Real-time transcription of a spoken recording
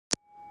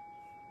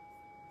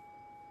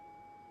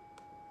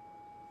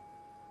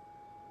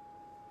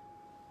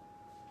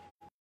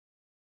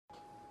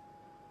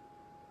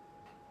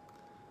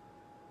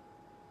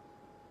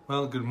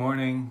Well, good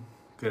morning,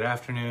 good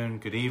afternoon,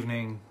 good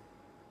evening,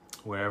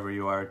 wherever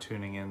you are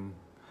tuning in,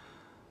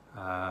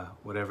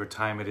 whatever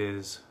time it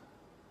is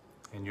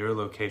in your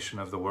location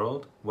of the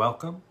world.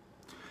 Welcome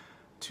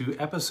to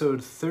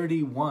episode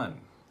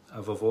 31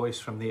 of A Voice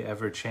from the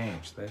Ever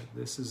Change.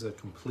 This is a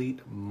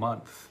complete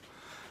month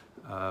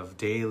of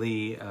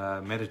daily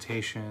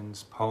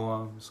meditations,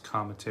 poems,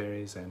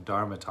 commentaries, and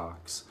Dharma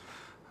talks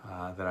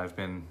that I've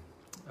been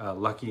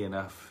lucky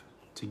enough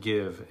to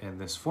give in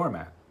this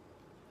format.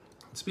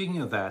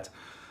 Speaking of that,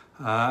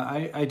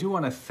 I do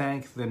want to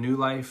thank the New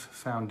Life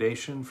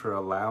Foundation for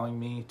allowing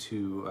me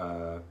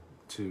to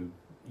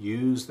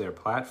use their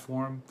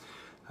platform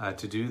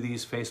to do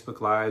these Facebook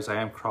Lives. I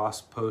am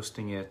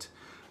cross-posting it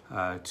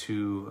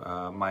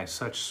to my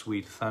Such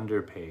Sweet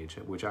Thunder page,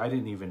 which I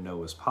didn't even know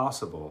was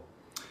possible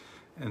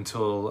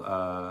until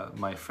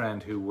my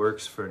friend who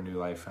works for New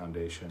Life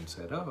Foundation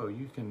said, "Oh,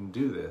 you can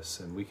do this,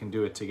 and we can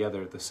do it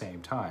together at the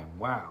same time."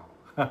 Wow.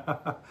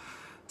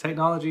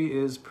 Technology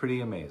is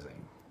pretty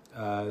amazing.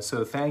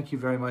 So thank you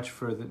very much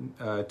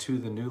to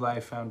the New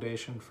Life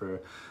Foundation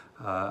for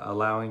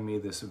allowing me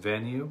this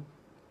venue.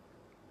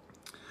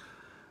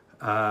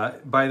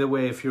 By the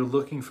way, if you're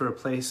looking for a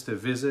place to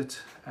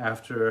visit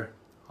after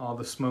all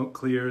the smoke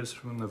clears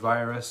from the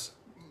virus,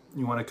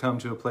 you want to come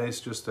to a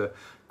place just to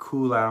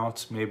cool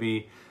out,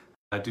 maybe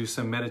do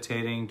some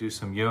meditating, do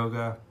some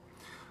yoga,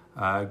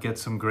 get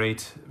some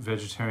great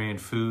vegetarian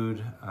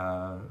food.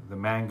 The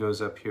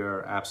mangoes up here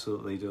are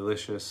absolutely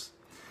delicious.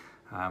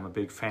 I'm a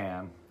big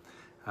fan.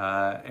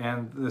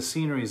 And the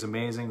scenery is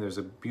amazing. There's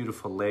a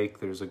beautiful lake.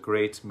 There's a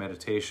great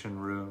meditation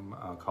room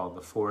called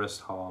the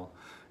Forest Hall.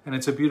 And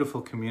it's a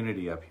beautiful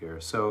community up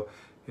here. So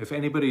if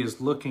anybody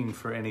is looking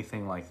for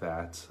anything like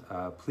that,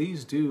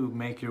 please do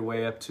make your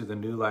way up to the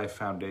New Life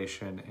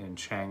Foundation in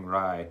Chiang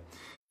Rai.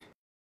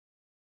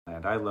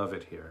 And I love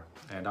it here.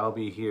 And I'll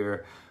be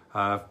here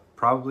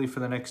probably for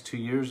the next 2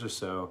 years or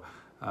so,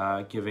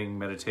 giving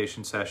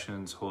meditation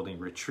sessions, holding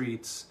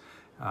retreats,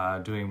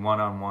 doing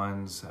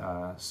one-on-ones.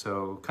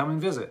 So come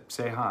and visit,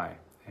 say hi,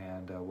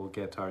 and we'll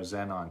get our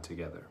Zen on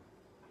together.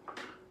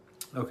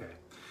 Okay.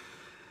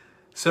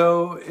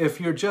 So if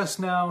you're just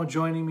now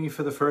joining me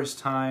for the first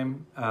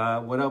time,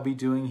 what I'll be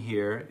doing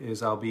here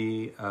is I'll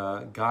be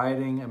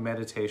guiding a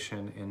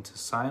meditation into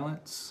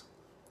silence.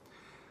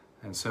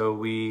 And so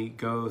we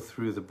go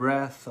through the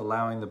breath,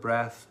 allowing the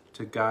breath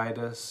to guide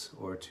us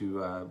or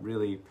to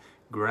really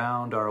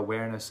ground our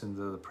awareness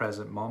into the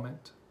present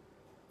moment.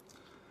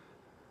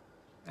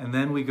 And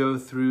then we go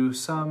through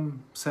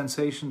some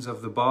sensations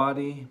of the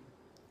body.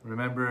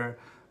 Remember,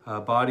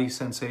 body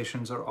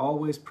sensations are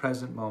always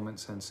present moment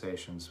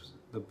sensations.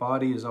 The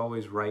body is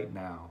always right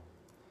now.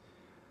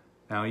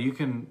 Now you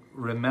can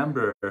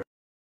remember the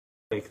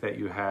headache that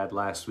you had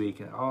last week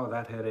and, oh,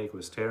 that headache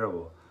was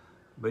terrible.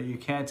 But you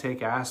can't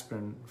take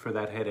aspirin for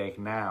that headache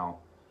now,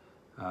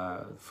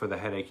 for the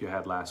headache you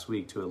had last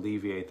week to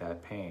alleviate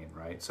that pain,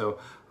 right? So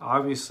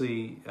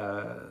obviously,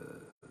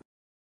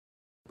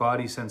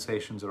 body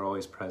sensations are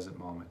always present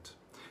moment.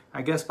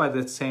 I guess by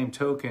the same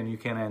token, you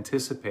can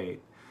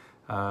anticipate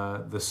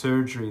the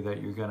surgery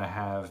that you're going to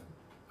have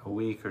a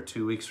week or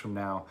 2 weeks from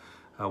now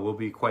will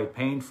be quite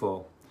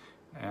painful,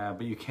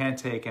 but you can't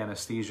take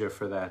anesthesia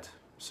for that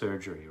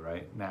surgery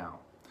right now.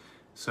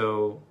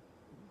 So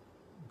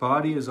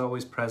body is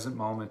always present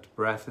moment,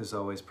 breath is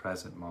always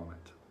present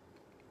moment.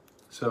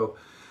 So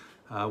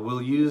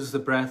we'll use the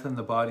breath and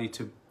the body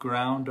to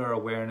ground our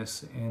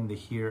awareness in the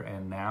here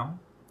and now.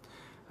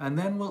 And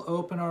then we'll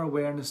open our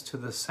awareness to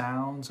the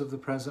sounds of the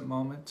present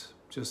moment,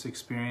 just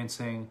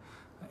experiencing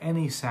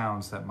any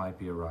sounds that might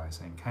be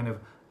arising, kind of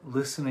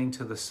listening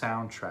to the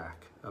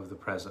soundtrack of the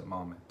present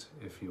moment,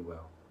 if you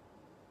will.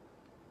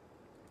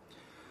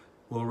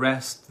 We'll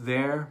rest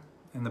there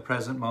in the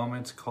present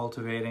moment,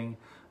 cultivating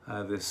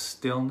this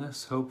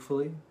stillness,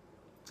 hopefully.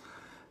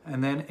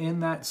 And then in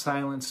that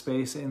silent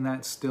space, in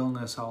that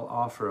stillness, I'll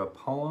offer a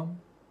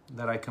poem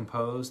that I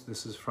composed.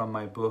 This is from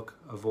my book,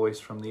 A Voice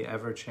from the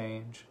Ever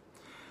Change.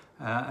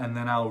 And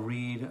then I'll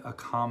read a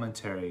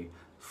commentary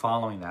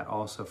following that,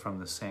 also from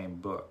the same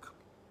book.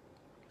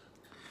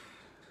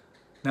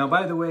 Now,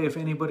 by the way, if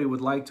anybody would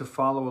like to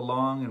follow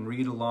along and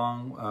read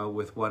along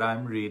with what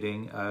I'm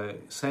reading,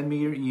 send me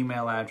your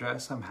email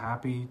address. I'm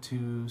happy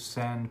to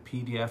send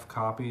PDF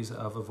copies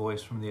of A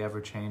Voice from the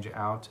Ever Change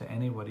out to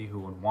anybody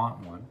who would want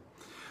one,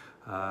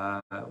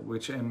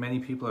 and many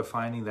people are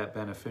finding that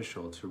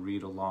beneficial to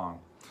read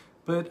along.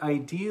 But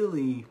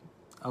ideally,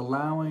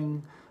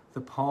 allowing the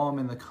poem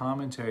and the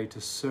commentary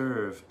to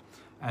serve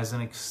as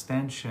an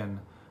extension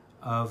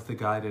of the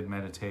guided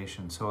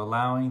meditation. So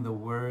allowing the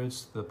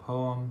words, the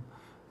poem,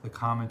 the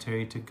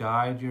commentary to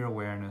guide your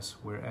awareness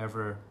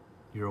wherever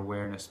your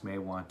awareness may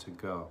want to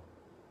go.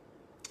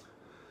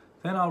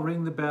 Then I'll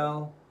ring the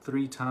bell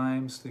 3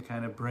 times to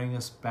kind of bring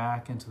us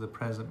back into the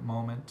present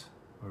moment,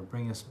 or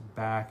bring us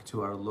back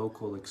to our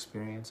local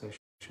experience.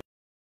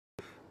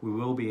 We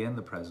will be in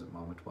the present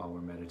moment while we're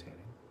meditating.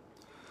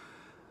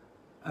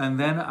 And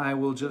then I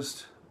will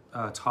just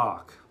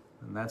talk,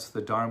 and that's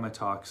the Dharma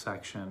talk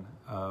section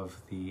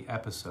of the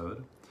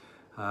episode.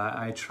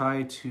 I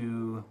try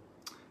to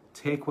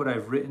take what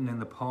I've written in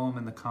the poem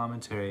and the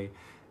commentary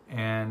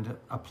and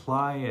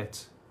apply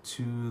it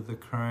to the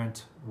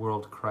current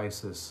world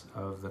crisis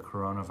of the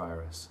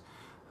coronavirus,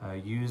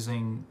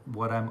 using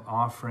what I'm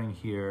offering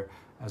here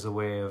as a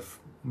way of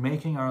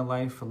making our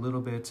life a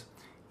little bit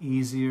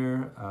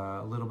easier,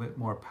 a little bit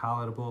more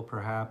palatable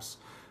perhaps,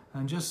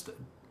 and just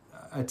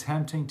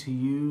attempting to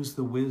use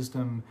the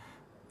wisdom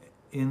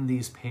in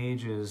these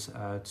pages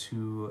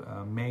to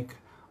make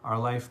our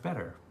life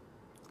better.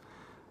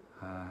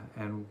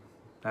 And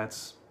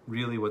that's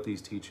really what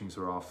these teachings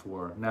are all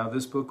for. Now,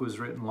 this book was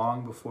written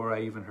long before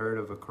I even heard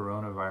of a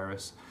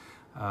coronavirus.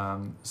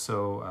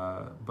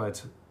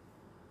 But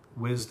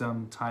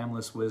wisdom,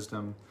 timeless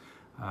wisdom,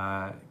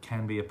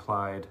 can be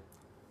applied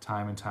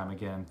time and time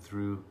again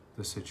through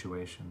the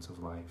situations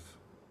of life.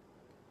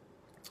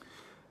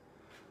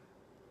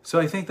 So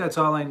I think that's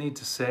all I need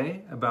to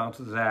say about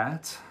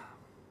that.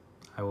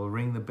 I will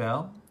ring the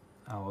bell,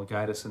 I will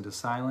guide us into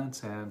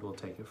silence, and we'll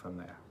take it from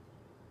there.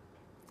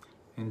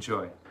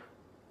 Enjoy.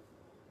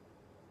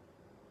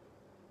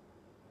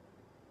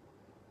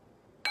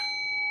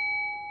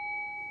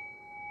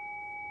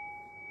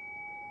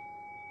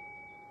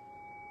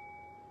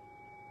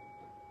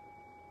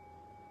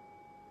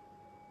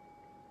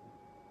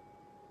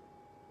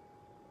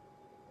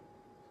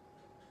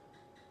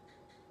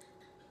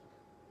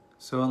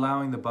 So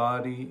allowing the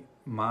body,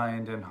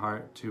 mind, and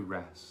heart to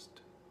rest.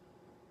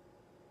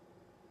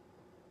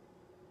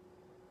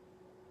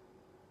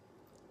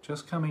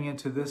 Just coming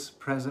into this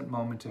present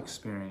moment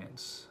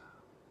experience.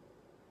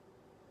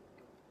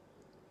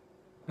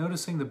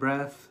 Noticing the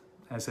breath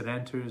as it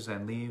enters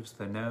and leaves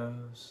the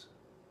nose.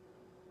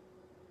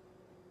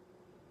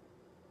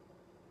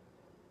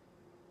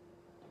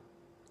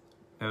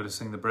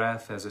 Noticing the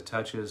breath as it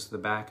touches the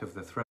back of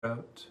the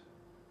throat.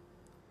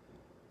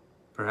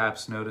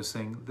 Perhaps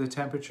noticing the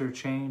temperature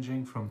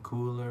changing from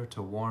cooler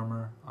to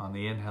warmer on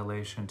the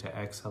inhalation to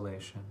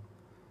exhalation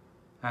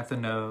at the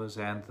nose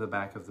and the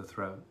back of the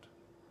throat.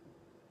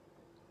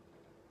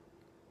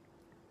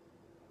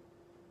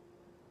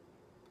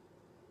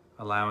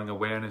 Allowing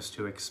awareness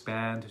to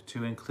expand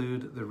to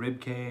include the rib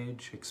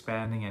cage,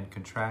 expanding and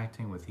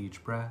contracting with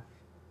each breath.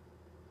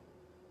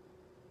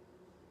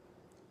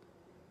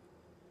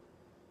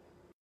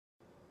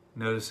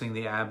 Noticing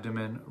the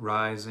abdomen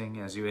rising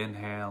as you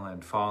inhale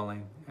and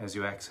falling as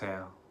you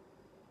exhale.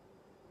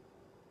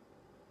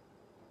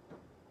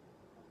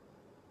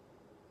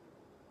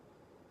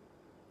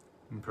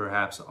 And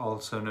perhaps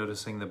also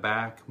noticing the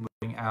back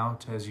moving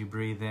out as you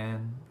breathe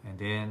in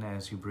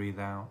as you breathe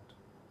out.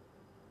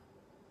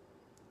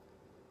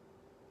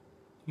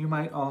 You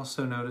might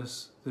also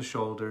notice the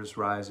shoulders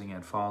rising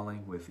and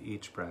falling with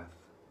each breath.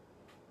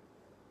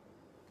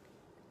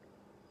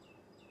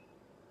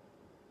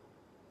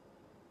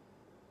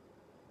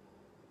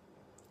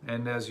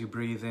 And as you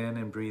breathe in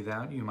and breathe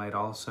out, you might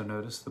also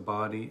notice the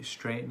body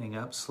straightening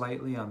up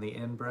slightly on the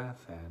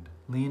in-breath and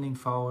leaning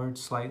forward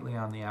slightly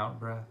on the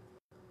out-breath.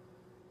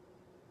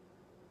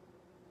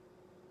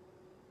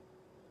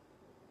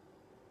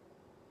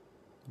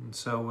 And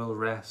so we'll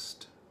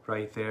rest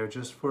right there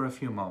just for a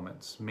few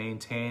moments,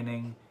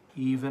 maintaining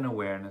even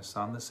awareness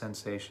on the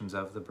sensations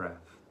of the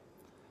breath.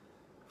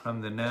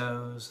 From the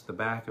nose, the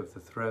back of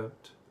the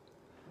throat,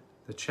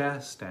 the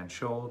chest and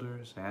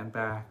shoulders and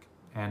back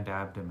and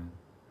abdomen,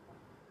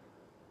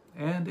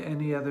 and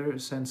any other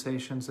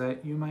sensations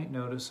that you might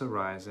notice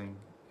arising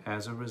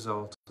as a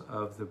result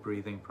of the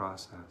breathing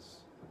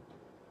process.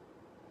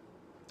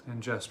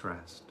 And just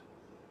rest.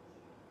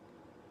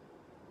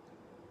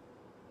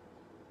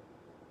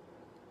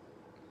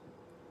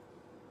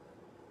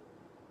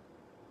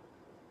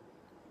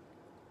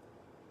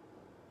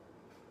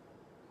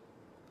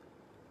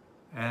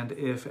 And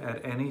if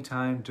at any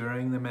time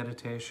during the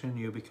meditation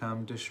you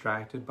become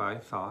distracted by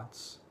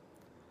thoughts,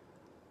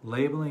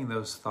 labeling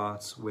those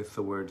thoughts with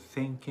the word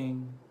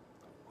thinking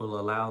will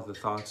allow the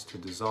thoughts to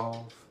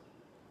dissolve,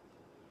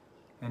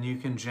 and you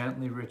can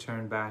gently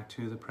return back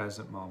to the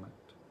present moment.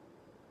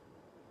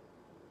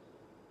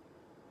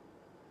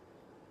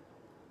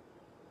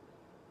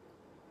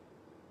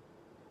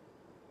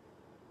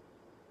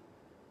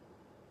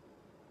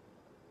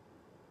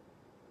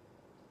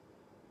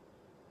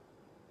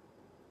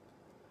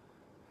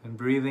 And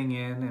breathing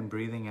in and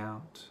breathing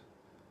out,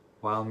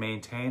 while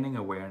maintaining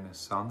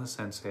awareness on the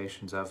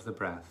sensations of the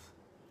breath,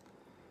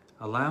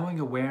 allowing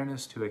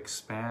awareness to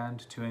expand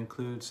to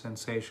include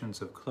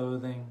sensations of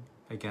clothing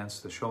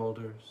against the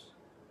shoulders.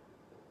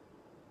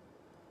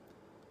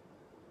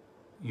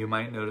 You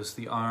might notice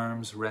the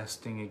arms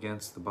resting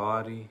against the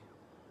body,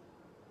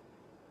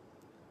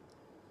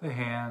 the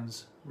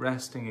hands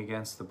resting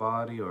against the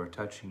body or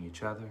touching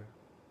each other.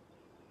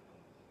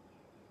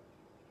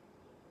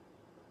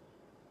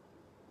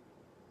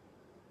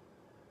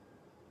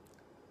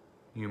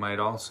 You might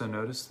also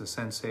notice the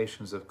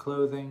sensations of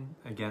clothing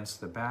against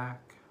the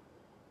back,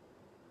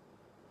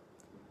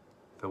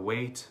 the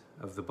weight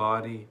of the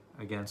body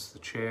against the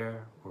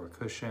chair or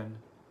cushion,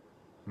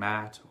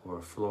 mat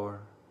or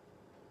floor.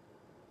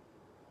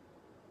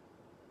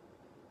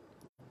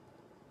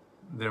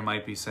 There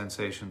might be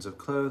sensations of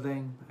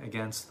clothing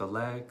against the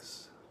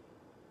legs,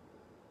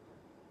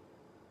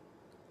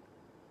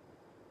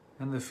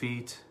 and the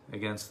feet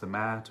against the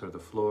mat or the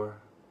floor.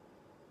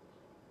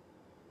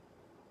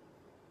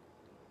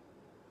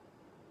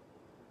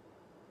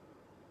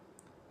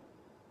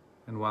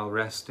 And while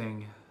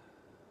resting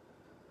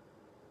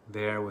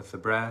there with the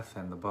breath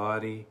and the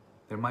body,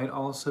 there might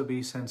also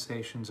be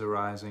sensations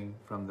arising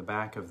from the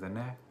back of the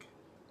neck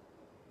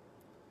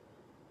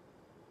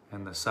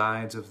and the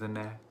sides of the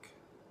neck.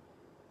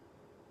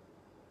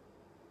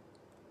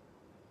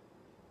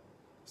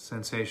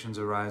 Sensations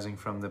arising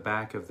from the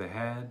back of the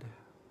head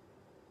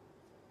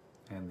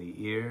and the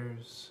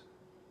ears.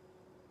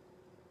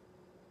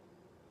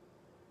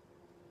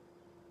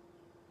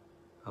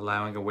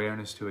 Allowing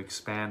awareness to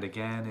expand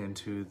again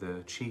into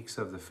the cheeks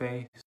of the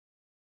face.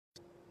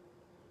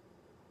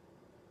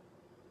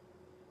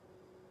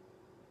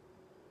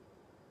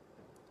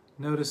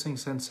 Noticing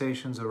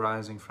sensations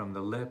arising from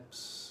the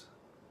lips,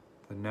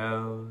 the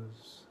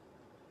nose,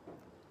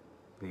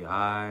 the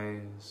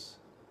eyes.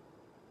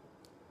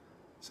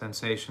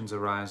 Sensations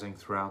arising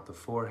throughout the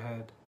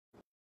forehead.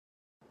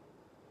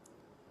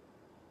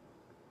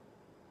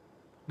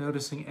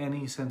 Noticing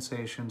any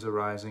sensations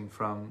arising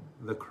from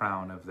the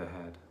crown of the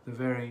head, the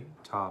very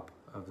top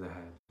of the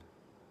head.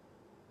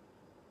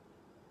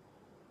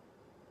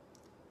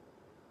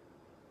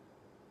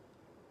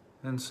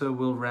 And so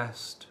we'll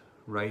rest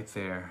right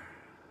there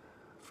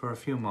for a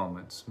few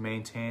moments,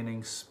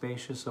 maintaining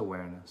spacious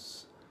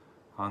awareness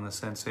on the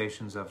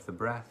sensations of the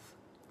breath,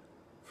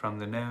 from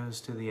the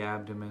nose to the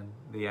abdomen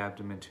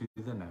to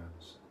the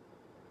nose,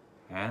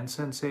 and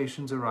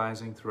sensations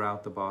arising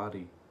throughout the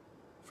body,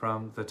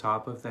 from the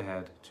top of the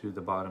head to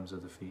the bottoms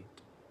of the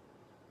feet.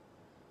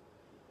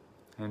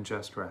 And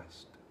just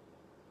rest.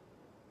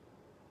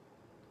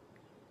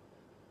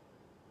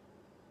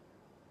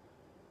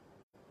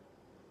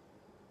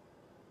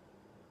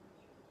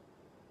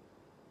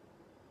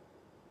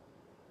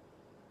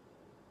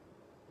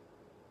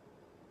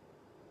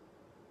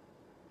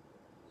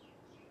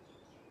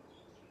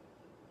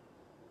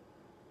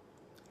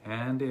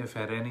 And if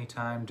at any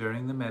time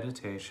during the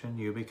meditation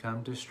you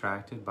become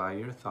distracted by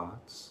your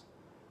thoughts,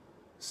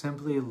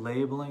 simply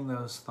labeling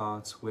those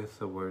thoughts with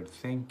the word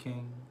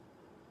thinking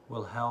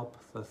will help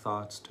the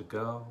thoughts to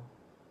go,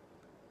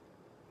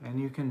 and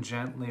you can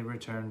gently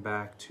return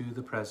back to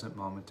the present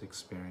moment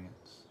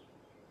experience.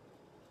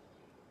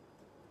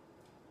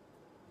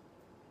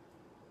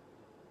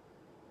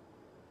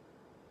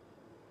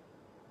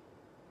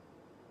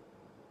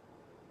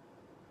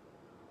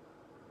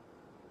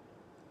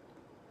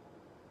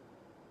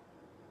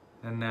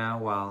 And now,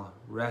 while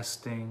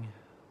resting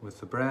with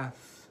the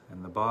breath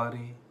and the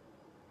body,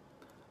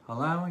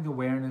 allowing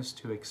awareness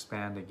to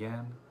expand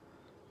again,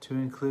 to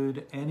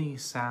include any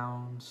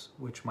sounds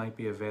which might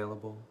be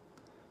available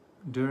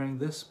during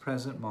this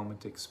present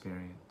moment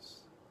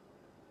experience.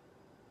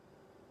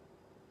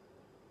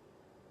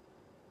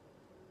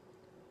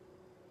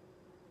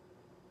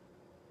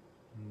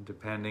 And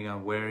depending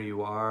on where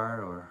you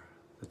are or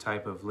the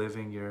type of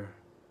living you're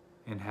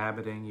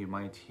inhabiting, you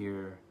might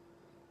hear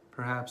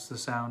perhaps the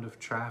sound of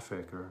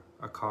traffic or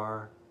a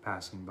car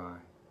passing by.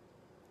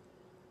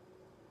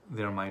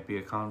 There might be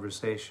a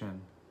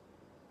conversation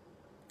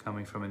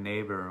coming from a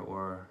neighbor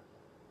or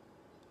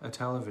a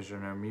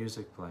television or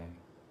music playing.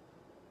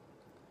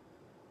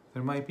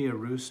 There might be a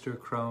rooster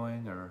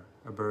crowing or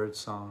a bird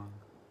song.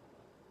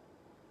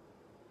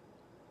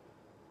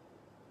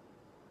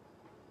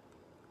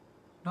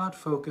 Not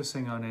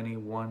focusing on any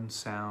one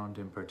sound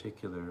in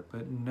particular,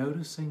 but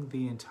noticing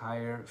the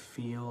entire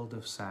field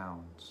of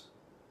sounds.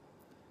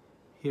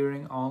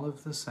 Hearing all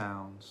of the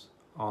sounds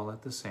all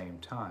at the same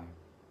time.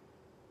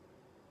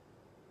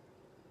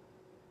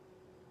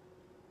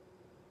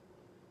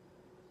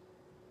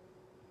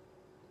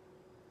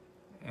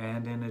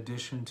 And in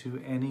addition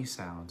to any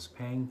sounds,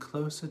 paying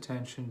close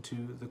attention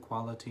to the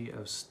quality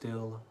of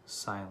still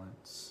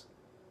silence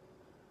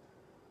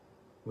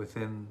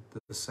within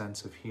the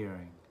sense of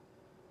hearing.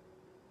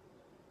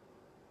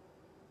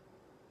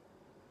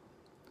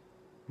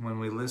 When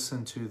we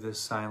listen to this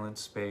silent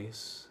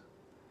space,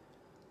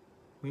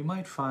 we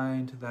might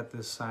find that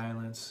this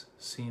silence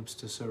seems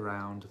to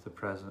surround the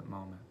present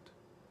moment.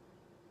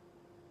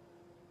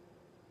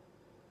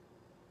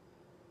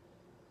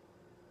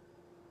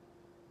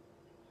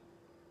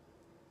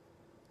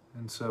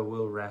 And so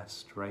we'll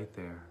rest right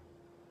there,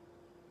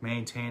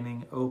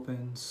 maintaining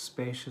open,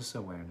 spacious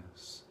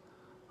awareness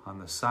on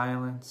the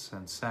silence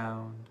and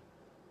sound,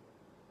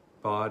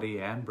 body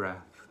and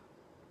breath,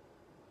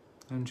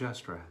 and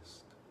just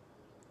rest.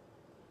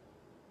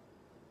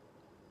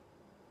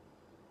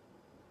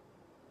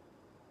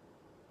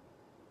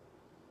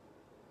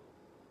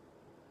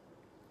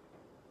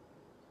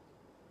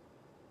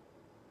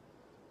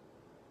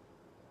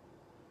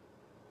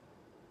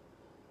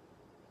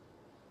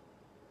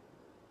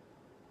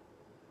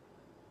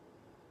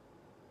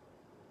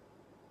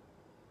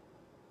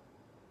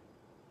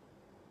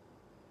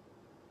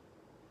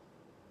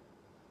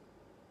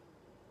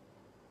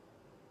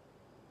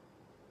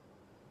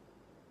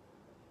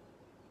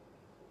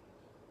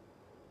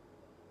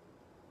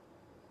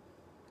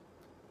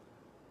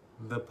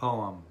 The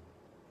poem.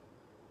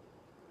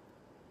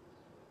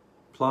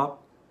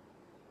 Plop.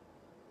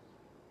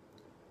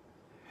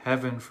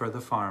 Heaven for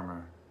the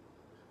farmer,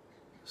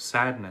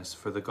 sadness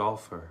for the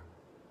golfer,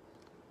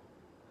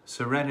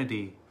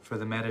 serenity for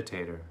the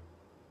meditator,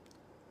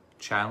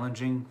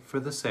 challenging for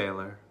the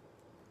sailor,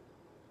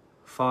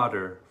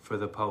 fodder for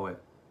the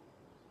poet.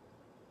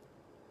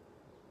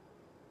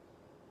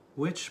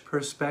 Which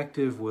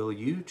perspective will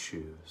you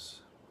choose?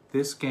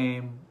 This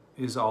game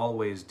is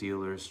always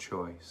dealer's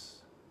choice.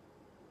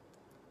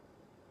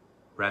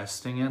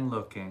 Resting and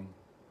looking,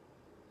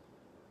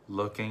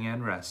 looking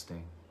and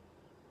resting.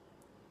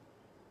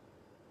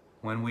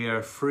 When we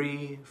are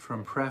free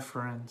from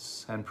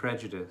preference and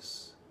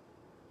prejudice,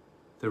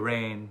 the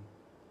rain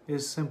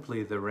is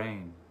simply the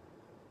rain.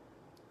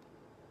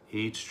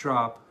 Each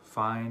drop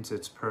finds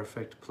its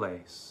perfect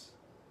place.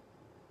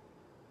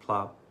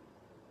 Plop.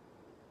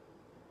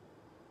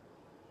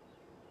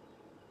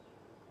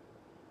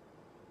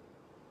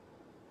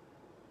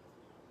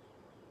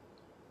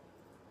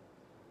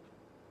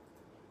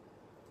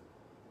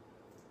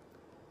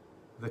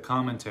 The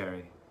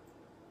commentary.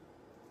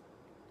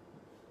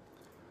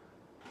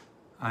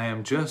 I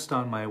am just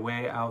on my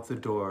way out the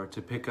door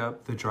to pick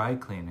up the dry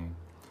cleaning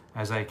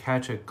as I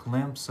catch a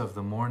glimpse of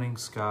the morning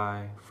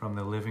sky from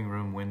the living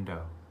room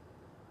window.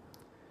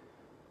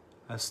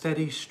 A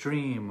steady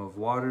stream of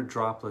water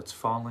droplets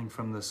falling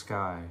from the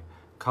sky,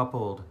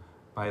 coupled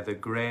by the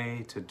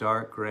gray to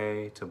dark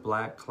gray to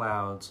black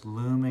clouds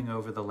looming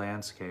over the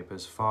landscape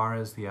as far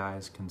as the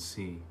eyes can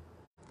see.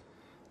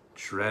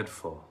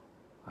 Dreadful,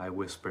 I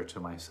whisper to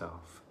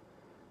myself.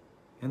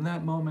 In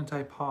that moment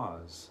I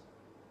pause.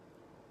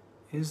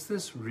 Is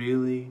this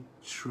really,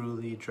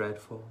 truly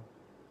dreadful?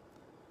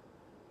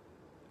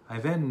 I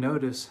then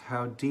notice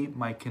how deep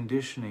my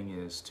conditioning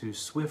is to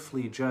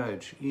swiftly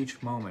judge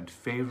each moment,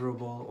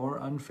 favorable or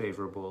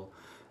unfavorable,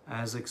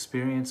 as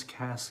experience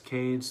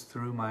cascades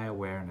through my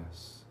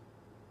awareness.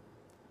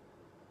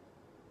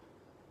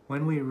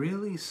 When we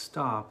really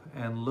stop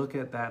and look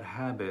at that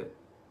habit,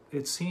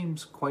 it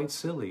seems quite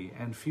silly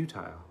and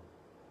futile.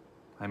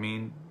 I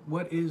mean,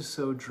 what is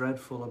so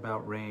dreadful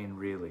about rain,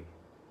 really?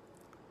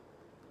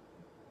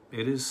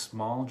 It is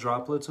small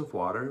droplets of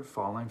water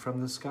falling from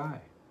the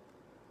sky.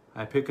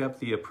 I pick up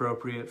the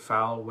appropriate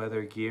foul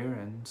weather gear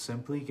and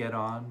simply get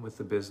on with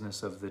the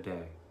business of the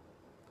day.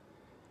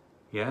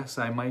 Yes,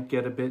 I might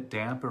get a bit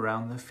damp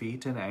around the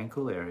feet and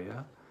ankle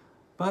area,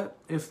 but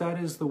if that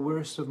is the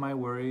worst of my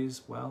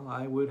worries, well,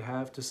 I would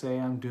have to say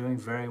I'm doing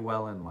very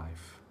well in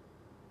life.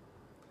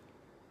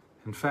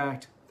 In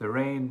fact, the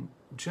rain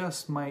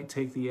just might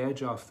take the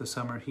edge off the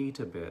summer heat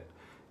a bit,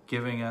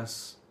 giving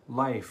us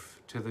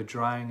life to the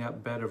drying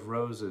up bed of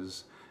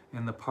roses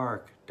in the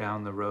park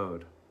down the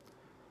road,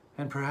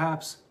 and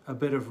perhaps a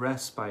bit of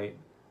respite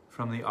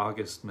from the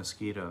August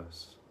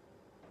mosquitoes.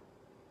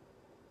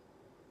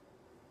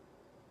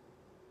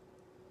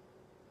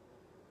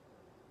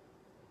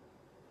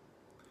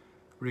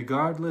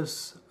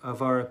 Regardless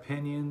of our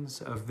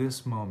opinions of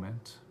this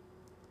moment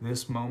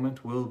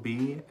will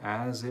be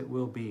as it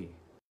will be.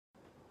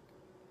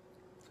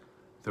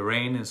 The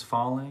rain is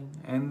falling,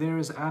 and there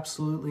is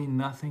absolutely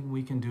nothing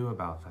we can do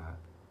about that.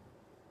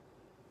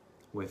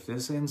 With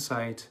this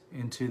insight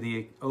into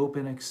the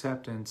open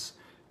acceptance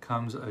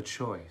comes a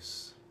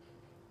choice.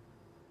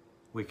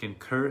 We can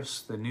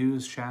curse the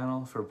news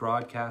channel for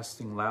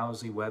broadcasting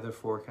lousy weather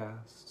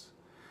forecasts.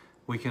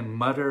 We can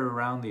mutter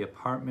around the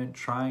apartment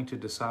trying to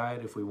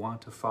decide if we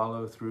want to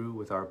follow through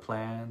with our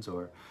plans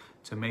or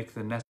to make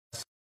the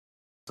necessary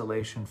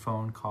isolation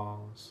phone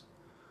calls.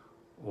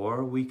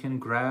 Or we can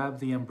grab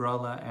the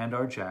umbrella and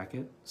our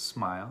jacket,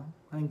 smile,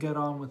 and get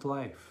on with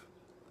life.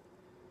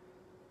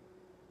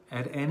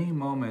 At any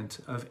moment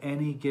of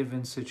any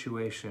given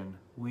situation,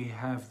 we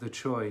have the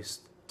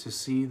choice to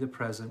see the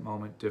present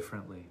moment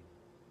differently.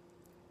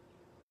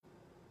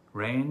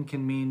 Rain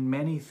can mean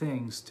many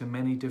things to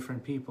many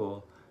different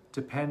people,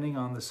 depending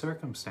on the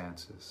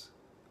circumstances.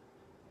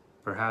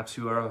 Perhaps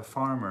you are a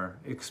farmer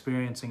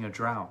experiencing a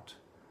drought,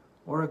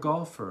 or a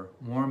golfer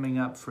warming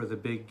up for the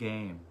big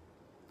game.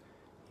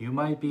 You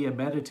might be a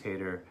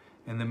meditator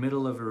in the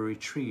middle of a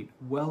retreat,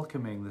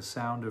 welcoming the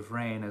sound of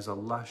rain as a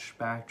lush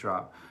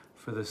backdrop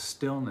for the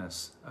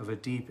stillness of a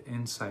deep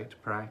insight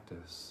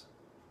practice.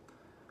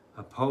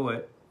 A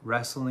poet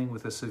wrestling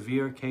with a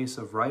severe case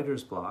of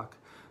writer's block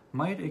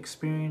might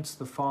experience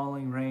the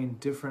falling rain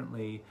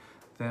differently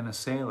than a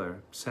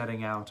sailor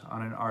setting out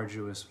on an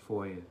arduous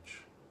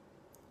voyage.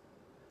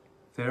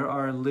 There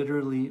are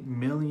literally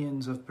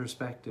millions of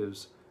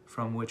perspectives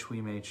from which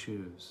we may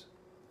choose.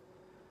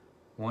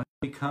 Once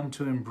we come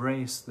to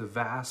embrace the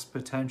vast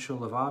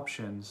potential of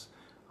options,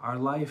 our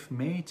life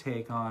may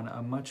take on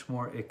a much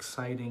more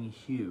exciting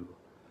hue,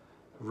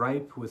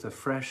 ripe with a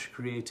fresh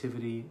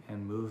creativity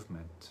and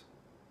movement.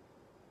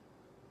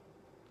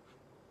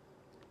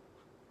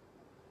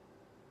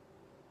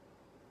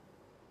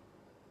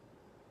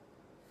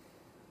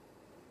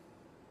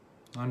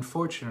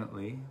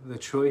 Unfortunately, the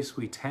choice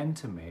we tend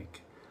to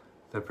make,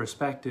 the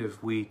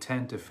perspective we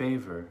tend to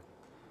favor,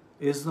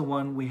 is the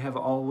one we have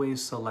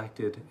always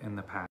selected in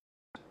the past.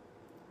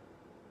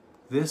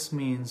 This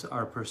means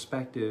our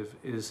perspective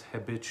is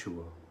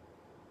habitual.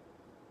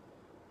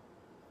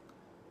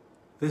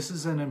 This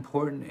is an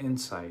important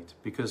insight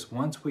because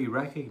once we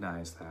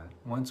recognize that,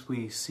 once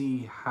we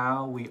see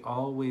how we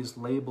always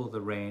label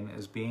the rain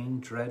as being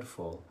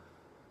dreadful,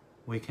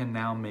 we can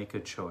now make a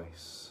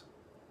choice.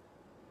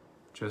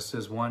 Just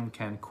as one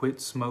can quit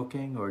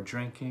smoking or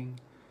drinking,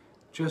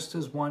 just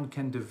as one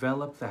can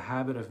develop the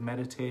habit of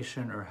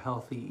meditation or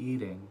healthy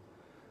eating,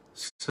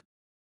 so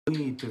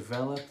we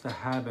develop the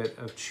habit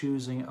of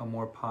choosing a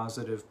more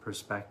positive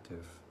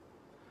perspective,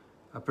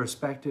 a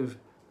perspective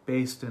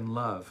based in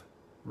love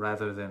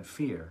rather than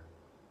fear.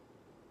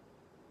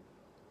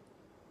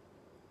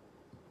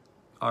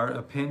 Our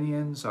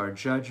opinions, our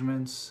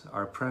judgments,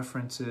 our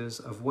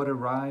preferences of what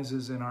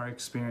arises in our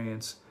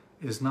experience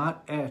is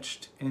not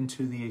etched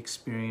into the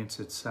experience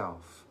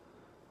itself,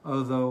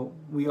 although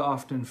we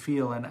often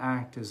feel and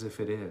act as if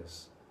it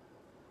is.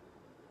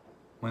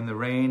 When the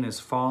rain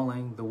is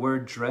falling, the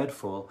word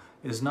dreadful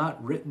is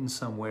not written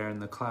somewhere in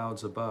the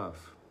clouds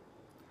above.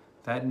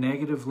 That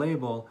negative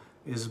label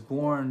is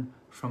born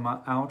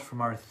out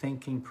from our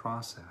thinking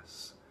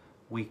process.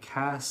 We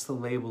cast the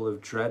label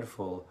of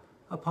dreadful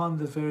upon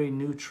the very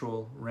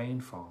neutral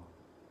rainfall.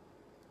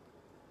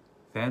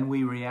 Then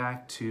we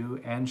react to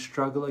and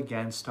struggle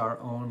against our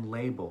own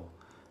label,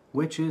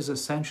 which is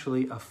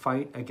essentially a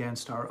fight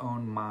against our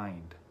own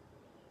mind.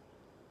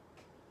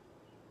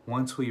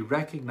 Once we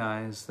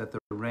recognize that the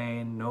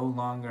rain no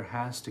longer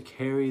has to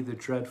carry the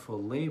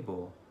dreadful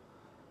label,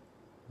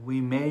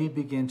 we may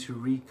begin to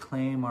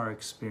reclaim our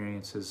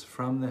experiences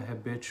from the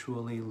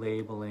habitually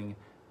labeling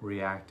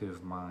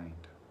reactive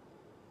mind.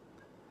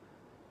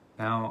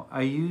 Now,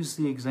 I use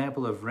the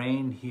example of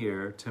rain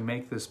here to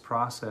make this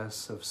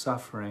process of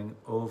suffering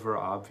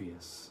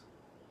over-obvious.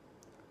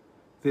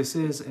 This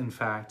is, in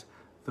fact,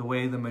 the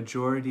way the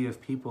majority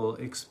of people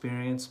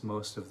experience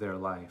most of their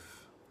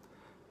life.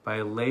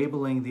 By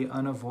labeling the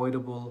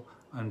unavoidable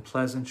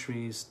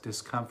unpleasantries,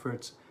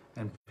 discomforts,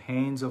 and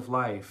pains of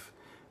life,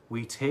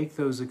 we take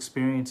those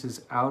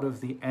experiences out of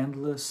the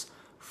endless,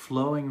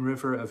 flowing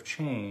river of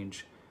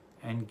change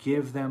and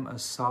give them a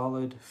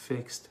solid,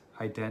 fixed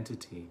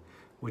identity,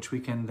 which we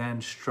can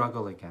then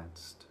struggle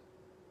against.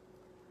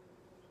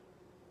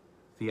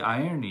 The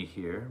irony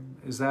here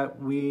is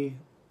that we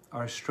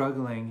are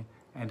struggling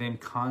and in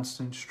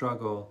constant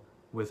struggle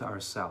with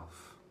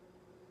ourself,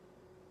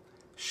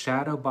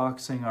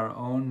 shadowboxing our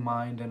own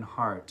mind and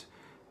heart,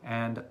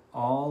 and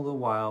all the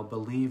while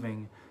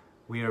believing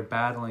we are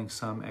battling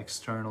some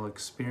external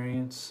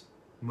experience,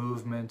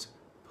 movement,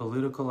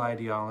 political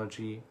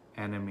ideology,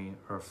 enemy,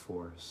 or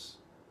force.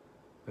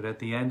 But at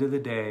the end of the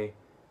day,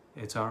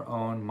 it's our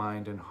own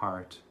mind and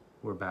heart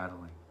we're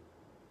battling.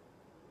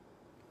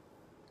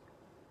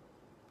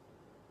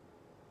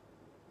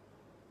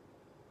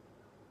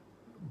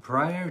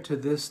 Prior to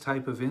this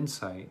type of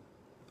insight,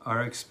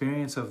 our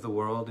experience of the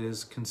world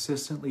is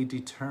consistently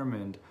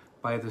determined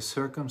by the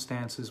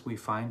circumstances we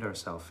find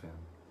ourselves in.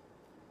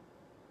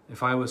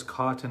 If I was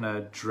caught in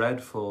a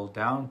dreadful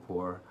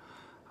downpour,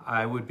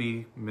 I would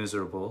be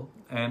miserable,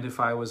 and if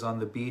I was on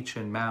the beach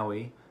in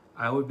Maui,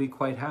 I would be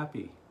quite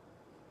happy.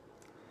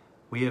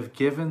 We have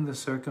given the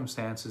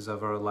circumstances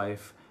of our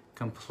life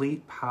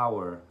complete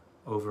power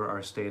over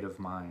our state of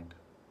mind.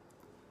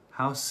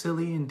 How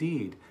silly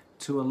indeed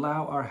to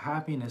allow our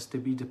happiness to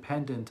be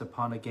dependent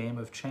upon a game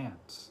of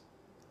chance.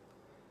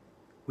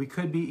 We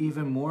could be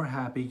even more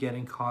happy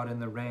getting caught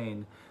in the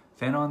rain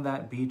than on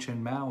that beach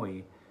in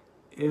Maui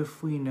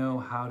if we know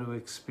how to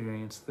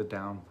experience the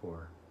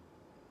downpour.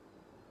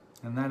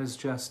 And that is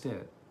just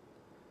it.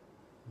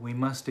 We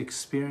must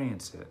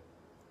experience it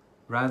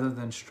rather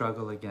than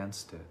struggle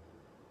against it.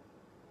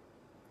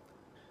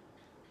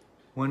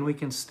 When we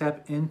can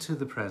step into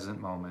the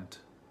present moment,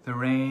 the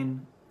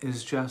rain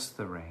is just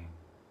the rain.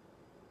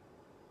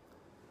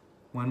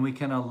 When we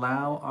can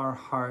allow our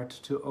heart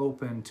to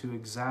open to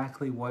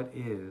exactly what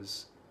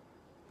is,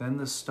 then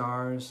the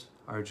stars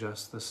are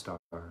just the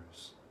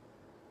stars.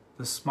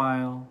 The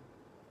smile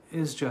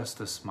is just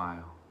a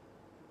smile.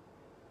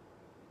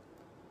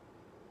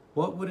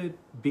 What would it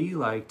be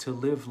like to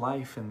live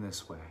life in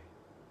this way?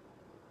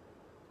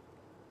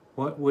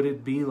 What would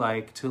it be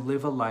like to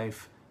live a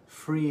life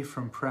free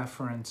from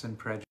preference and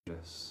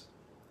prejudice,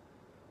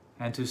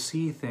 and to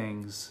see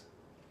things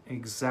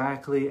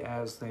exactly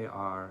as they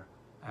are,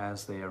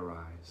 as they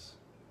arise?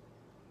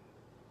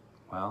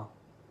 Well,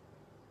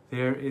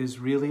 there is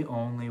really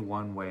only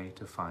one way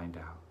to find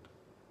out.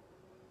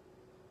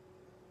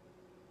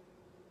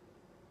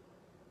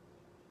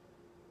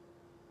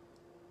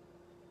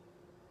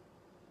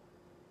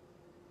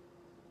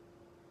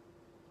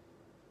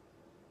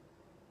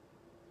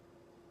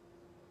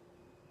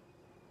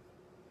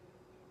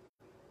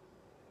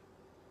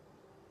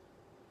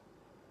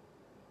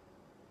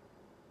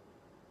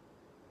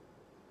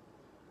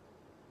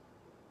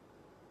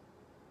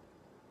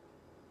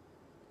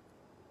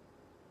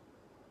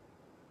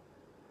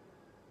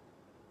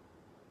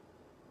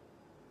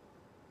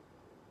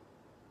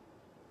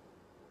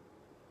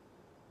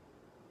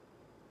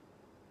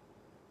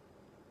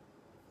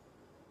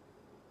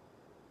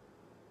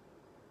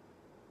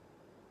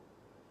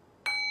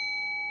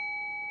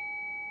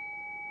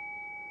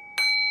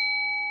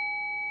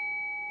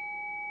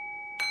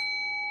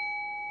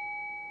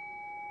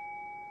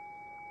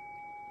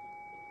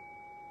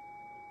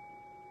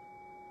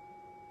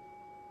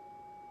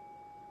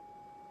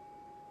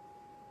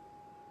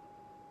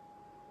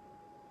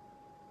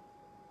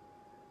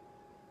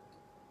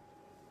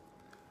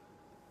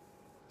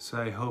 So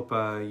I hope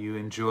you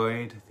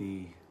enjoyed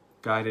the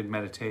guided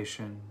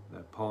meditation,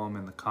 the poem,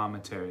 and the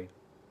commentary.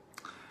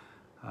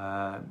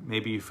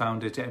 Maybe you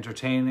found it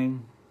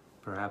entertaining,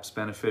 perhaps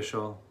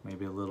beneficial,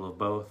 maybe a little of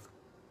both.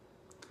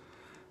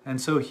 And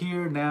so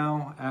here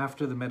now,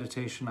 after the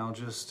meditation, I'll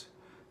just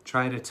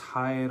try to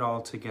tie it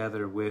all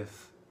together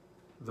with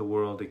the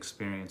world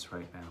experience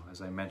right now,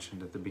 as I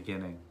mentioned at the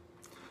beginning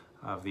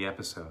of the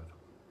episode.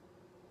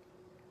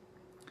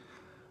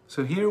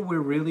 So here we're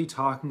really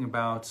talking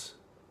about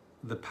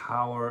the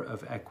power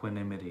of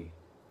equanimity,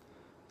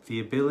 the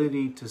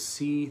ability to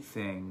see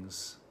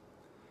things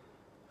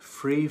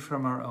free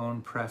from our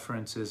own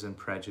preferences and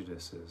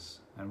prejudices.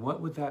 And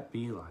what would that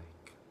be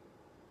like?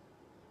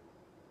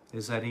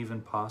 Is that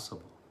even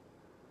possible?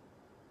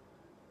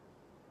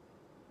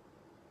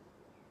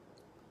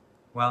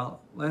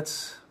 Well,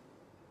 let's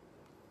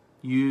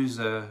use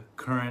a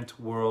current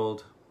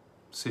world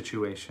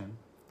situation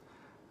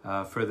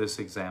for this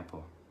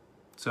example.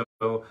 So,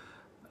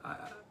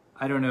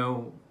 I don't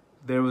know,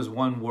 there was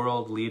one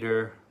world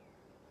leader,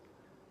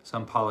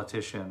 some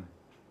politician,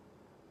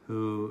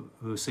 who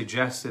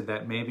suggested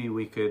that maybe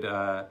we could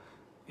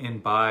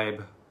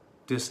imbibe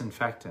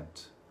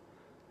disinfectant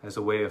as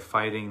a way of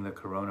fighting the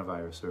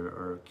coronavirus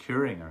or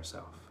curing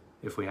ourselves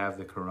if we have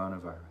the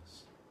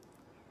coronavirus.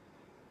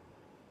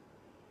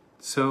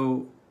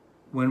 So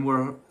when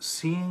we're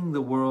seeing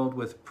the world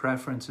with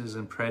preferences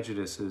and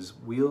prejudices,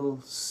 we'll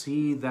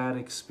see that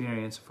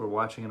experience if we're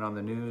watching it on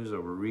the news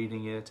or we're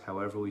reading it,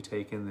 however we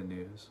take in the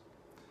news.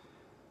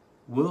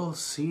 We'll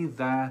see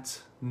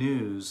that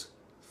news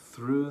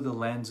through the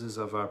lenses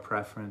of our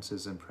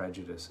preferences and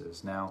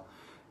prejudices. Now,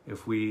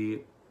 if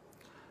we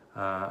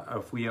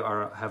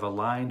have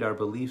aligned our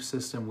belief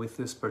system with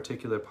this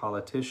particular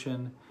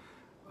politician,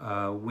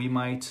 we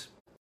might,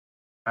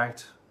 in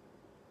fact,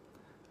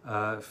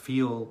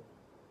 feel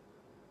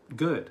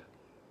good.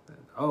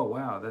 Oh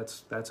wow,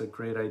 that's a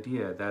great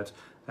idea. That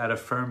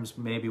affirms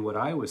maybe what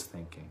I was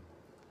thinking,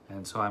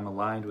 and so I'm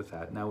aligned with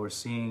that. Now we're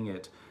seeing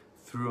it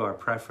through our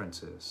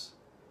preferences.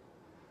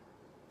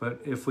 But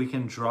if we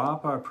can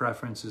drop our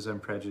preferences and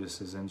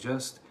prejudices and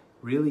just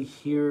really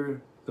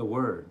hear the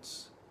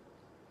words,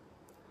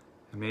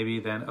 and maybe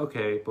then,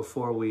 okay,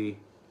 before we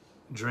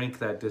drink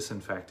that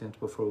disinfectant,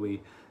 before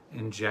we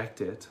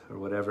inject it or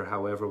whatever,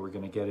 however we're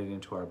going to get it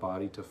into our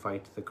body to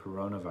fight the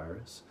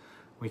coronavirus,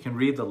 we can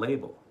read the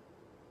label.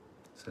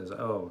 It says,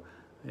 oh,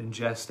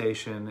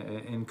 ingestation,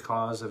 in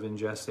cause of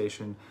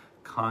ingestation,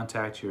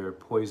 contact your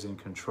poison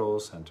control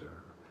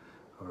center,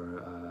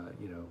 or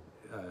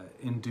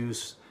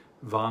induce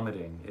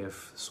vomiting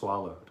if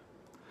swallowed.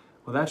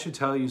 Well, that should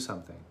tell you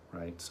something,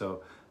 right?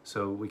 So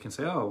we can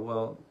say, oh,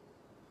 well,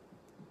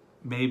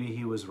 maybe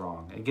he was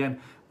wrong. Again,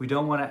 we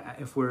don't want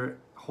to, if we're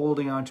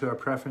holding on to our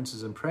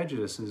preferences and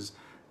prejudices,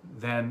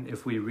 then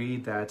if we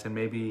read that and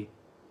maybe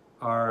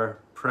our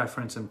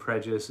preference and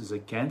prejudice is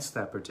against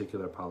that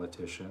particular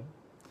politician,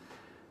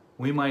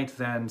 we might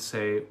then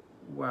say,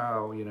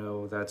 wow,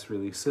 that's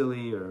really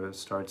silly, or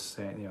start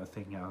saying,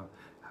 thinking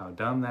how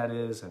dumb that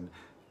is and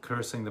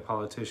cursing the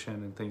politician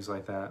and things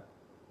like that.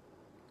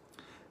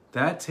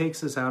 That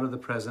takes us out of the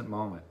present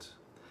moment.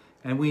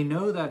 And we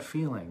know that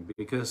feeling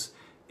because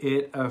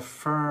it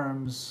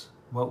affirms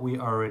what we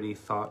already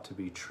thought to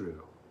be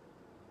true.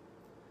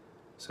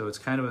 So it's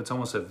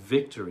almost a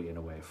victory in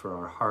a way for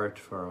our heart,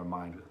 for our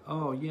mind.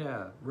 Oh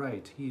yeah,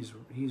 right, he's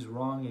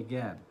wrong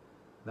again.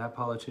 That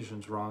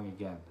politician's wrong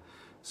again.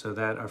 So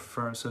that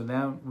affirms. So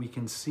now we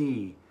can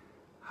see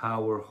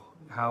how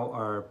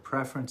our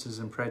preferences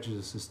and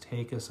prejudices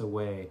take us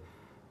away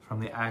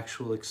from the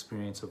actual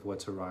experience of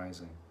what's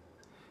arising.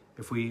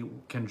 If we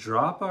can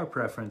drop our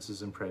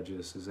preferences and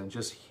prejudices and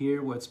just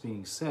hear what's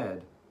being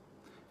said,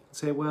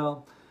 say,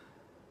 well,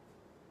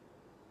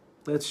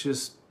 let's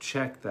just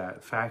check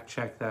that, fact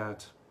check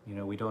that.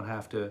 We don't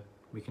have to,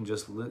 we can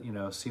just,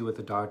 see what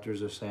the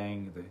doctors are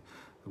saying,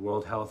 the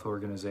World Health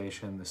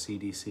Organization, the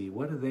CDC,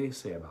 what do they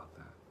say about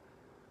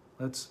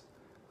that?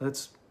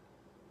 Let's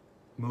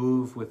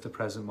move with the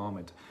present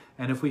moment.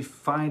 And if we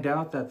find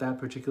out that that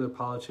particular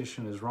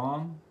politician is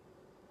wrong,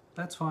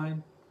 that's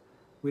fine.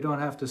 We don't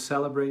have to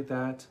celebrate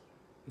that.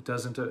 It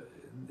doesn't,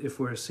 if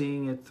we're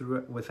seeing it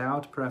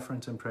without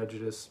preference and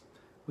prejudice,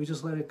 we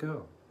just let it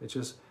go. It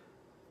just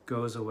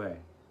goes away.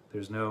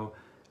 There's no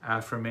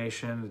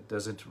affirmation. It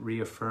doesn't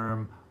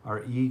reaffirm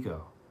our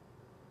ego.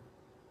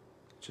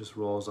 It just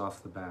rolls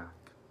off the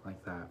back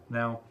like that.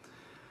 Now,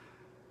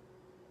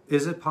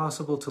 is it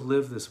possible to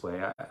live this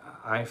way?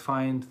 I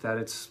find that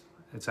it's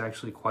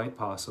actually quite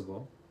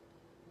possible.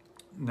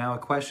 Now, a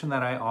question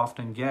that I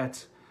often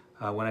get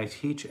when I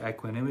teach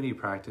equanimity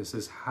practice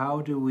is,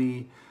 how do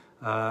we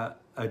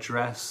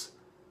address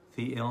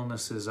the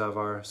illnesses of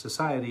our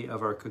society,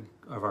 of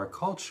our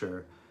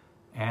culture,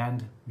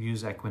 and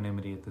use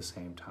equanimity at the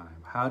same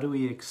time? How do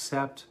we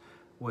accept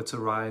what's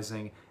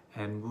arising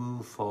and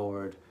move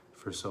forward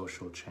for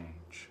social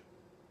change?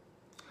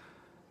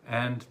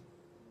 And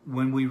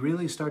when we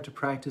really start to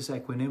practice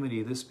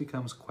equanimity, this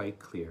becomes quite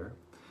clear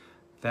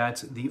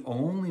that the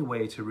only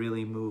way to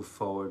really move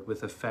forward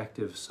with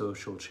effective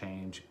social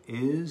change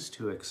is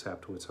to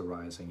accept what's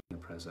arising in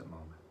the present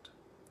moment.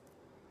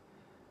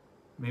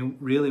 I mean,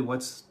 really,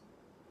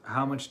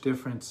 how much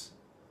difference?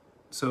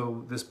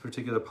 So this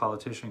particular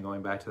politician,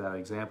 going back to that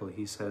example,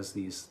 he says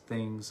these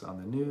things on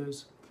the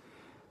news,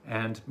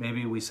 and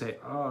maybe we say,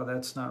 oh,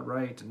 that's not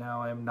right.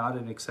 Now I'm not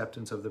in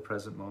acceptance of the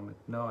present moment.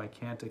 No, I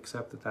can't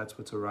accept that that's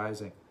what's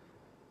arising.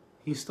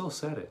 He still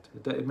said it.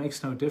 It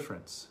makes no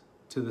difference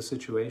to the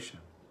situation,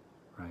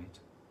 right?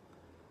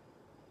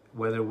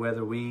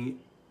 Whether we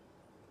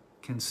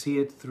can see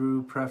it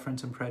through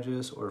preference and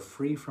prejudice or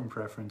free from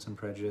preference and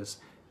prejudice,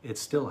 it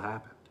still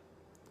happened.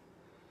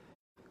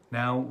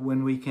 Now,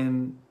 when we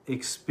can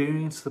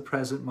experience the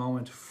present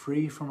moment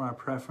free from our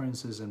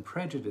preferences and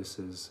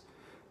prejudices,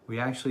 we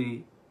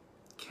actually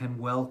can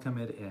welcome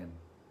it in.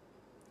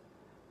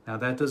 Now,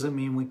 that doesn't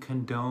mean we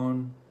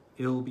condone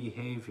ill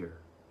behavior.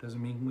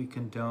 Doesn't mean we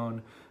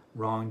condone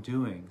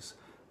wrongdoings.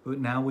 But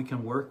now we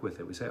can work with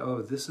it. We say,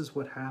 oh, this is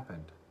what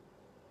happened.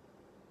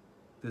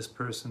 This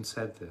person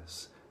said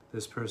this.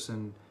 This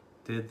person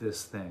did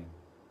this thing.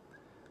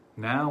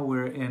 Now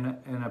we're in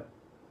a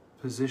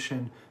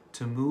position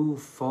to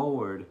move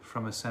forward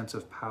from a sense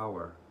of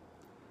power,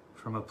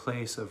 from a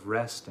place of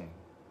resting.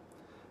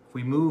 If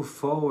we move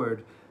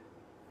forward,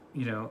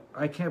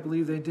 I can't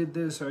believe they did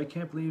this, or I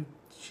can't believe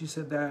she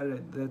said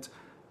that.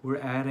 We're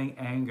adding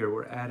anger,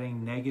 we're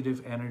adding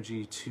negative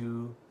energy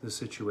to the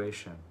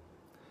situation.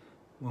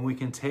 When we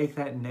can take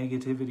that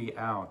negativity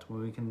out,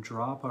 when we can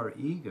drop our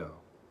ego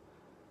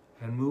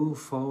and move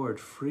forward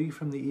free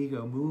from the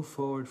ego, move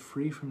forward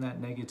free from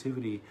that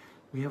negativity,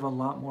 we have a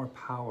lot more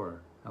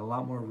power, a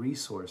lot more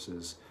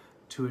resources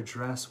to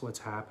address what's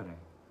happening.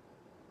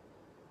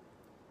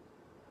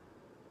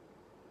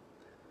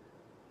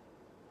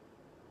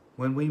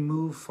 When we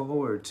move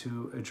forward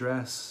to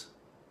address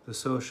the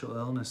social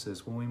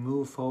illnesses, when we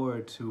move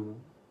forward to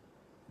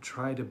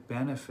try to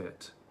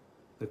benefit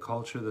the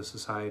culture, the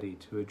society,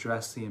 to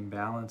address the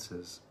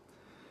imbalances,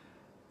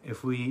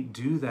 if we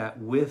do that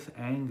with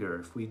anger,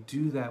 if we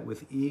do that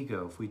with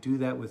ego, if we do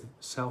that with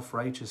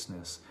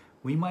self-righteousness,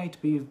 we might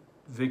be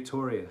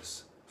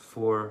victorious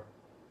for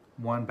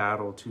 1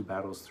 battle, 2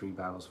 battles, 3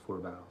 battles, 4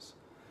 battles.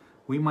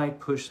 We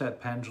might push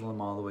that pendulum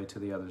all the way to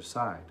the other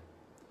side.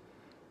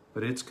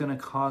 But it's going to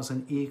cause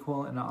an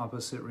equal and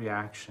opposite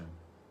reaction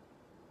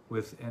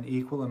with an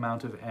equal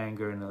amount of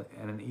anger and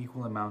an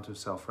equal amount of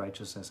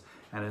self-righteousness,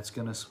 and it's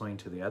going to swing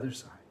to the other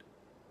side.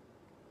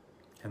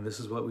 And this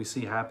is what we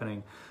see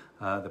happening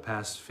the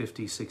past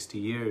 50, 60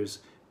 years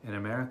in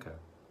America.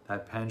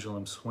 That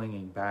pendulum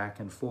swinging back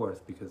and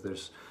forth because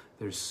there's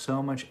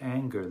so much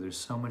anger, there's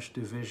so much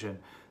division,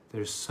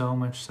 there's so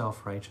much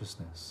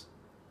self-righteousness.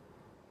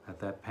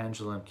 That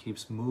pendulum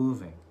keeps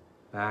moving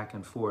back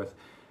and forth.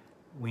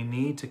 We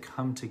need to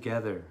come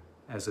together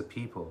as a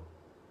people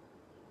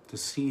to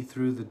see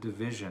through the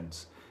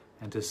divisions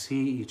and to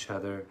see each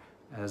other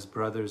as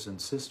brothers and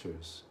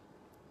sisters,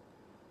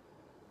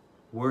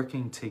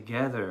 working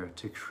together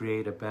to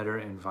create a better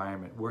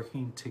environment,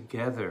 working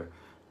together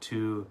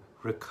to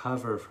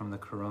recover from the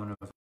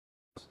coronavirus,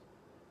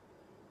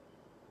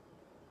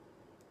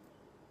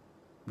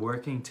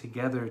 working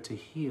together to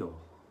heal.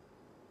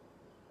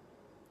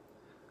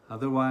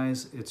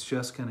 Otherwise, it's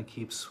just going to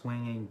keep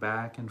swinging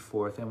back and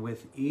forth, and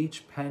with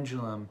each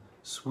pendulum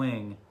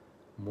swing,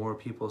 more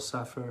people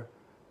suffer,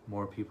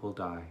 more people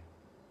die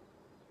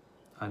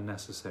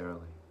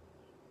unnecessarily.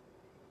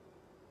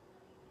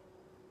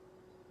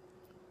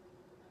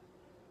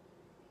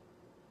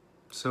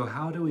 So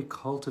how do we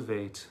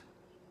cultivate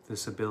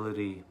this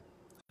ability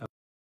of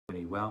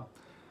equanimity? Well,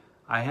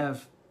 I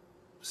have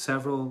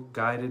several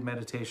guided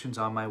meditations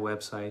on my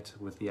website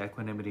with the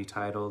equanimity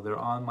title. They're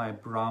on my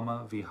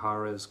Brahma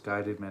Viharas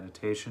guided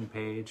meditation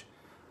page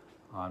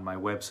on my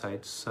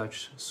website,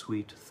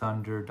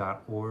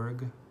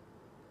 suchsweetthunder.org.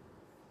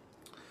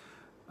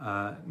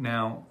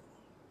 Now,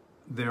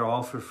 they're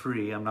all for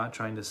free. I'm not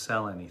trying to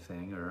sell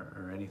anything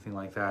or anything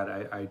like that.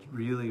 I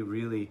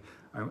really,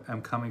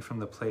 I'm coming from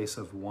the place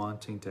of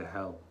wanting to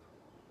help.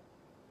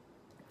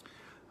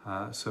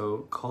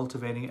 So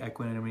cultivating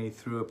equanimity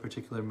through a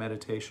particular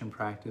meditation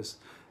practice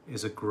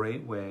is a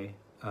great way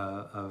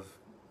of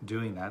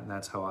doing that, and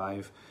that's how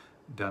I've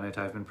done it.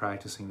 I've been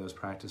practicing those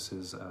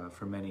practices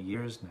for many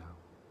years now,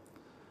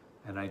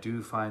 and I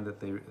do find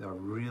that they are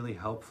really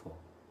helpful.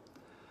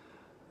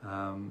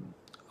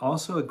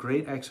 Also, a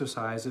great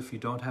exercise if you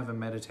don't have a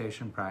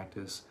meditation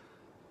practice,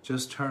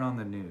 just turn on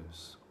the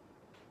news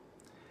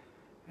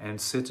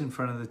and sit in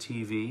front of the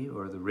TV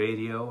or the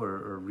radio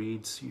or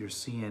read your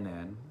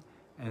CNN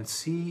and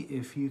see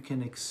if you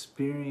can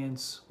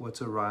experience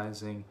what's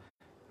arising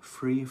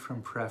free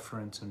from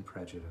preference and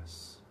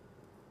prejudice.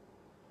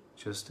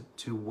 Just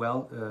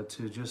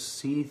to just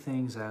see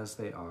things as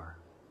they are.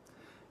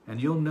 And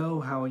you'll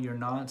know how you're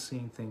not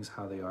seeing things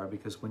how they are,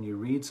 because when you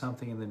read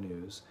something in the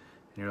news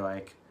and you're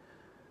like,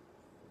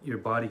 your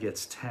body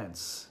gets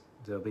tense.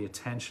 There'll be a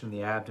tension in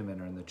the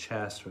abdomen or in the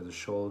chest or the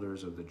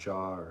shoulders or the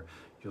jaw, or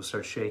you'll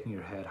start shaking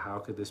your head. How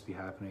could this be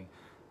happening?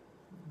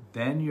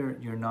 then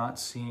you're not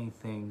seeing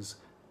things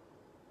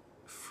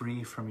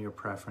free from your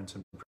preference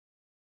and prejudice.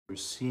 You're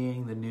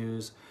seeing the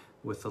news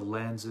with the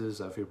lenses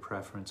of your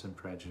preference and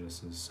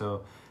prejudices.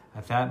 So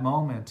at that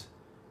moment,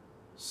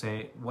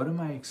 say, what am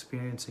I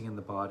experiencing in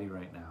the body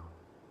right now?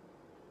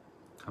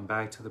 Come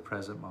back to the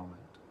present moment.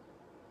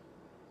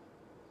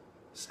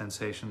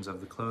 Sensations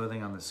of the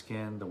clothing on the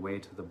skin, the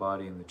weight of the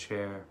body in the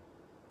chair,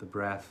 the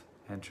breath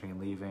entering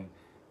and leaving,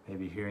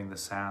 maybe hearing the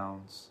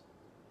sounds.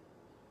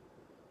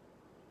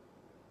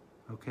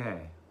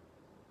 Okay.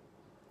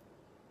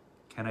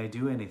 Can I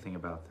do anything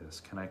about this?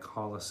 Can I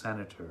call a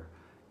senator?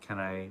 Can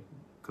I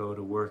go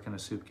to work in a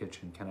soup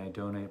kitchen? Can I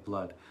donate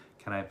blood?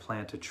 Can I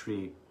plant a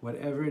tree?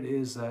 Whatever it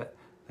is that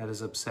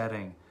is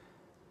upsetting,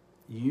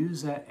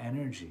 use that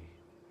energy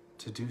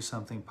to do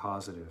something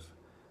positive.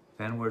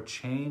 Then we're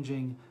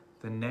changing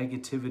the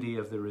negativity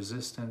of the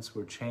resistance,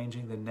 we're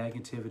changing the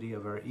negativity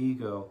of our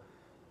ego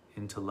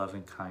into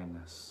loving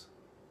kindness.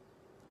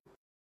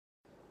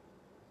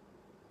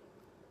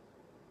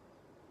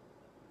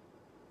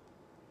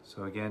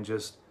 So again,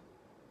 just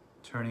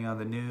turning on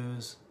the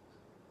news,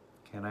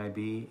 can I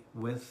be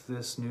with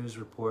this news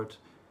report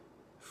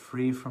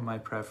free from my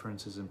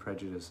preferences and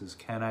prejudices?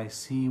 Can I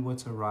see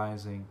what's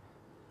arising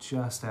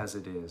just as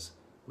it is,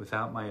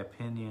 without my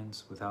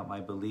opinions, without my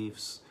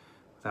beliefs,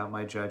 without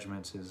my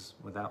judgments,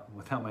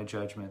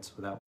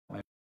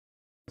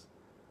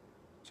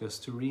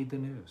 just to read the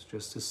news,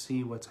 just to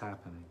see what's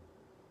happening.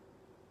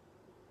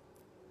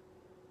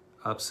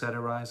 Upset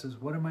arises,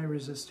 what am I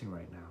resisting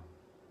right now?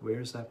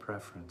 Where's that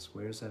preference?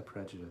 Where's that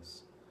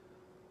prejudice?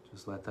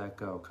 Just let that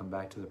go. Come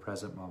back to the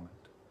present moment.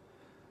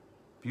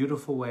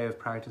 Beautiful way of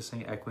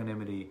practicing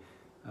equanimity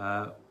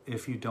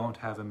if you don't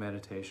have a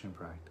meditation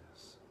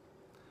practice.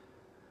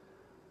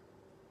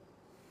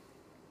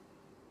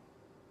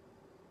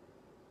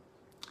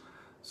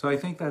 So I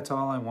think that's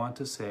all I want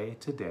to say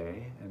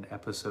today in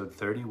episode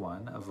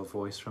 31 of A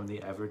Voice from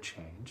the Ever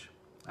Change.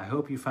 I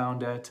hope you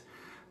found it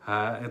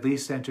at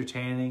least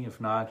entertaining,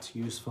 if not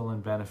useful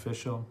and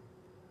beneficial.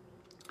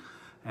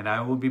 And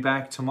I will be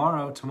back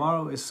tomorrow.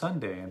 Tomorrow is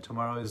Sunday, and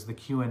tomorrow is the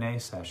Q&A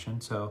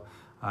session. So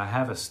I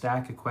have a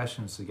stack of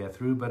questions to get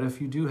through. But if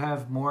you do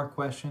have more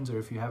questions, or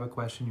if you have a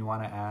question you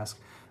want to ask,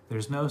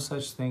 there's no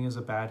such thing as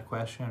a bad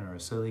question or a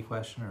silly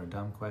question or a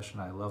dumb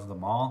question. I love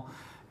them all,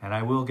 and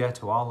I will get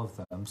to all of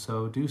them.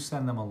 So do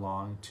send them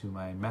along to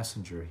my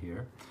messenger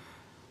here.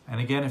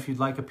 And again, if you'd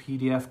like a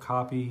PDF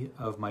copy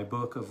of my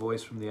book, A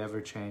Voice from the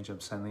Ever Change, I'm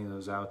sending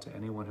those out to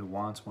anyone who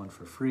wants one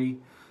for free.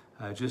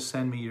 Just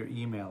send me your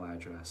email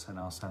address and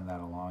I'll send that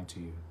along to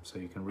you. So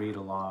you can read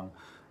along,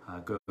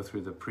 go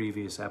through the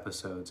previous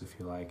episodes if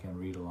you like, and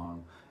read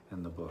along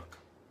in the book.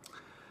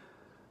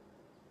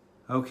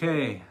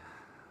 Okay,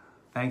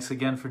 thanks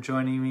again for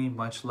joining me.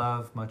 Much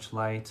love, much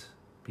light.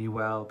 Be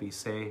well, be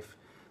safe.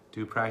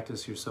 Do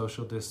practice your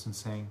social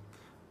distancing.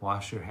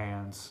 Wash your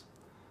hands.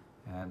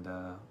 And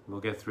we'll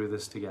get through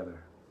this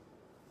together.